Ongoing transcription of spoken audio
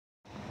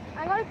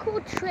I got a cool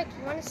trick.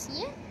 You want to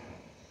see it?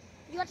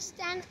 You got to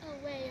stand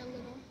away a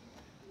little.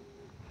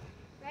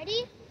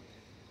 Ready?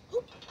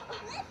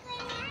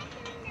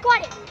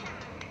 Got it.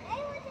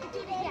 Do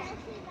it again.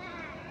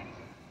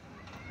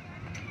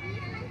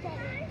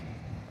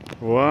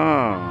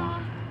 Wow.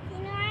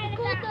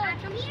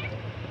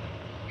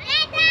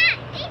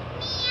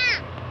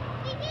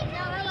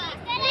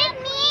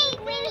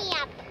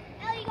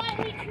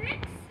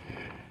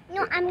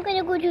 No, I'm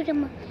gonna go do the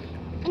moon.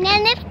 And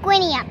then lift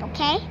Gwenny up,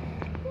 okay?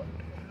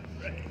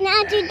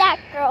 Now do that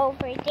girl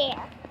over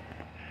there.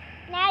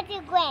 Now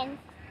do Gwen.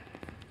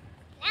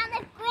 Now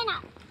lift Gwen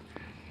up.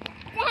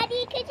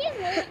 Daddy, could you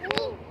move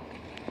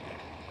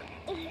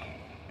me?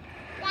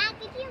 Dad,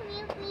 could you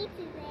move me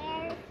to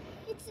there?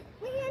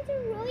 My hands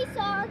are really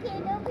sore. Okay,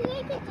 don't think I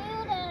can do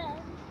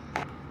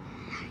this.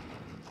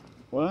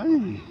 Why?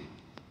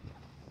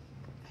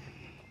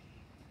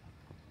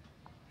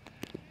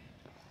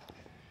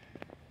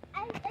 I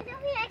don't think I can do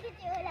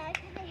it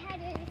because my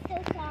head is so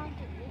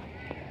soggy.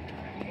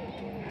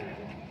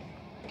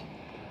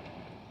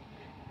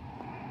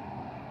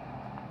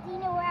 Do you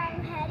know where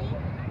I'm heading?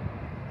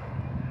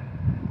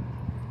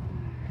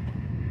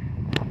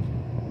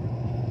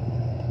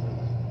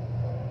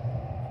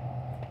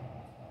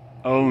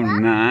 Oh,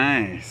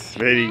 nice.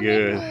 Very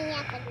good.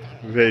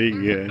 Very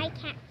good. I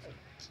can't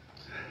reach.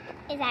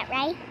 Is that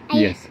right?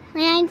 Yes.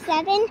 When I'm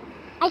 7,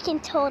 I can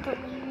totally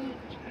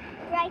reach.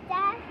 Right,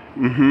 Dad?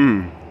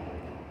 Mm-hmm.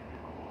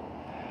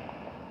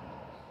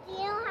 Do you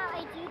know how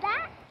I do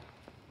that?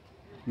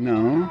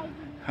 No.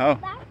 How?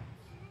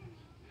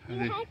 You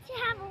have to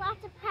have a lot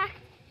of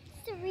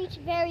practice to reach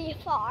very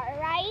far,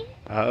 right?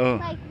 Oh.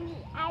 Like me,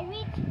 I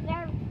reach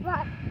very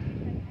far.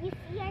 You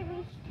see, I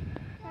reached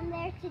from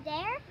there to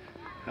there,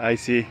 I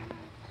see.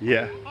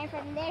 Yeah. and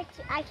from there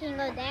to I can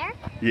go there.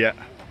 Yeah.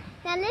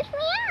 Now lift me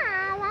up.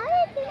 I want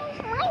to do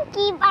this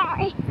monkey bar.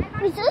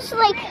 It's just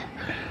like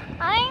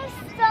I'm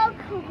so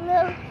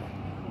close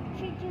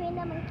to doing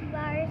the monkey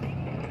bars.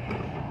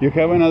 You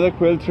have another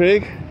cool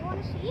trick? You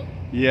want to see?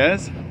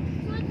 Yes. So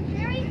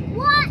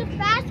it's a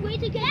fast way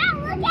to get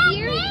from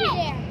here to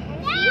there.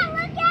 Yeah,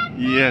 look at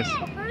Yes.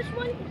 The first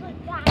one is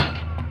like that.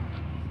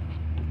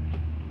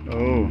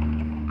 Oh.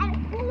 And a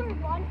cooler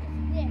one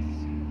is this.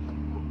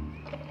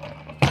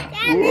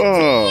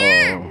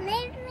 Whoa.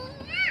 Lift me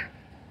up.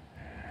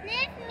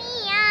 Lift me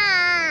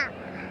up.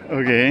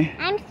 Okay.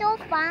 I'm so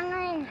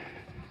fun.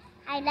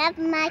 I love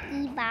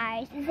monkey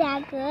bars. Is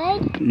that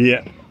good?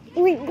 Yeah.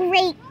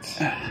 Great. Is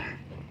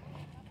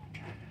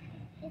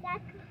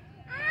that good?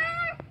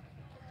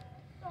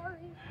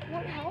 Sorry.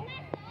 Want help?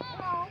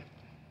 No.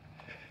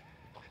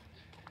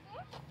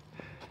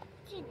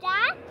 To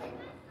that,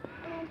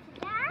 and then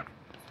to that,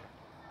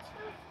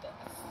 to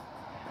this.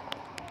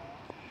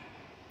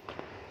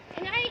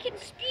 And now you can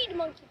speed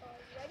monkey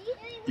bars. Ready?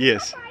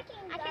 Yes.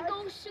 I can go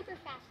super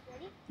fast.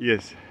 Ready?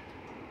 Yes.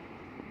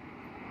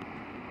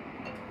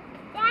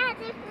 Dad,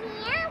 lift me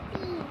up.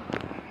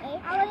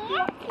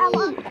 I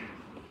want. No.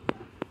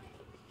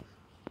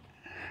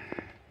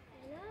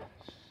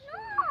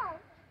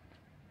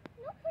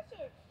 No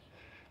pushes.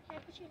 Can I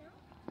push you now?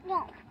 No.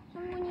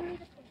 Tell me when you need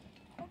to push.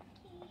 Okay.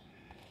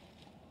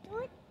 Do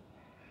it.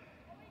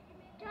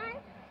 Done.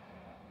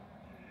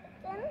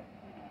 Done.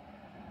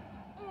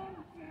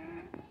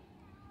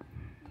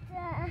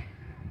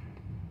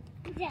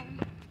 And done.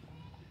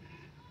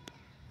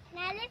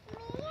 Now lift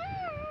me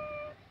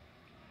up.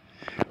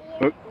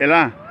 Oh,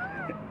 Ella.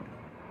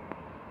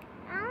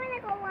 I want to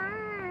go on.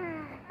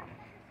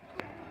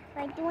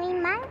 By doing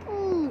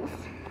monkeys.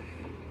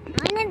 I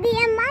want to be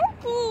a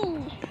monkey.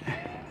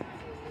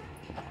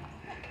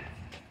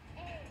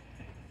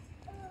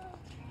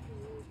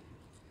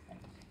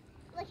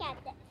 Look at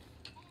this.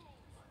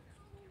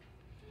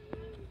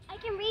 I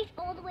can reach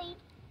all the way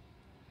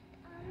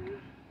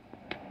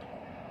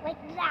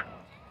like that.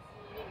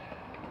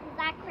 Is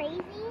that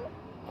crazy?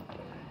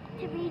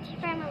 To reach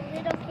from a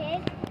little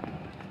kid?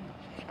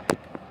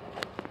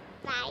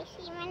 Bye.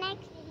 See you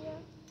next